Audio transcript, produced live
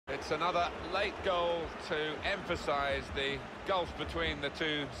It's another late goal to emphasise the gulf between the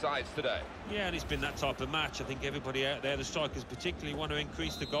two sides today. Yeah, and it's been that type of match. I think everybody out there, the strikers particularly, want to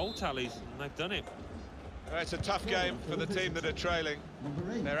increase the goal tallies, and they've done it. Well, it's a tough game for the team that are trailing.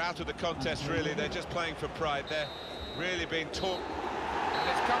 They're out of the contest, really. They're just playing for pride. They're really being taught. And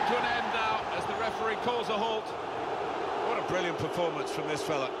it's come to an end now as the referee calls a halt. What a brilliant performance from this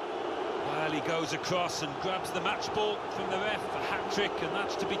fella. Well, he goes across and grabs the match ball from the ref, a hat-trick, and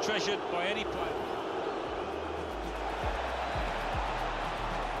that's to be treasured by any player.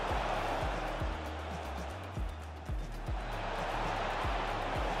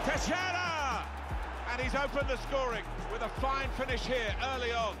 Teixeira! And he's opened the scoring with a fine finish here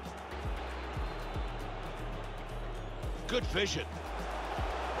early on. Good vision.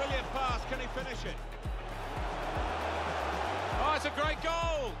 Brilliant pass, can he finish it? Oh, it's a great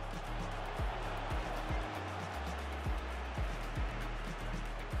goal!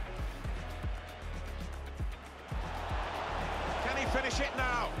 Can he finish it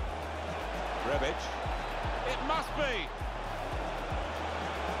now? Rebic. It must be!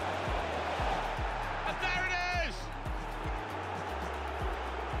 And there it is!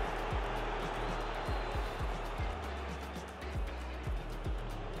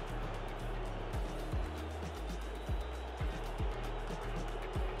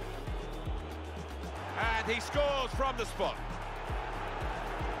 And he scores from the spot.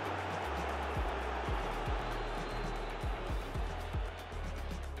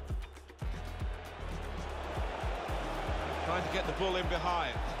 Trying to get the ball in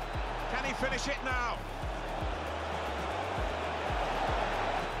behind. Can he finish it now?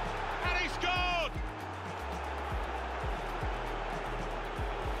 And he scored!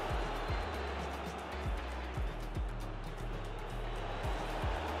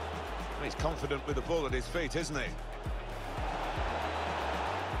 He's confident with the ball at his feet, isn't he?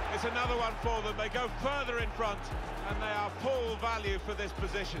 It's another one for them. They go further in front, and they are full value for this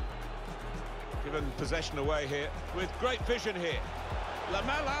position. Given possession away here, with great vision here.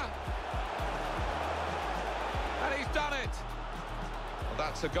 Lamela! And he's done it! Well,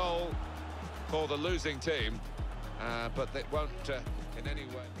 that's a goal for the losing team, but it won't in any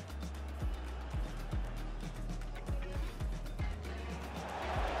way.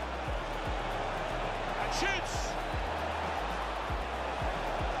 And shoots!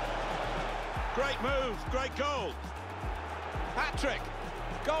 Great move, great goal. Hat-trick.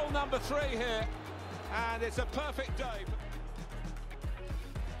 Goal number 3 here, and it's a perfect day for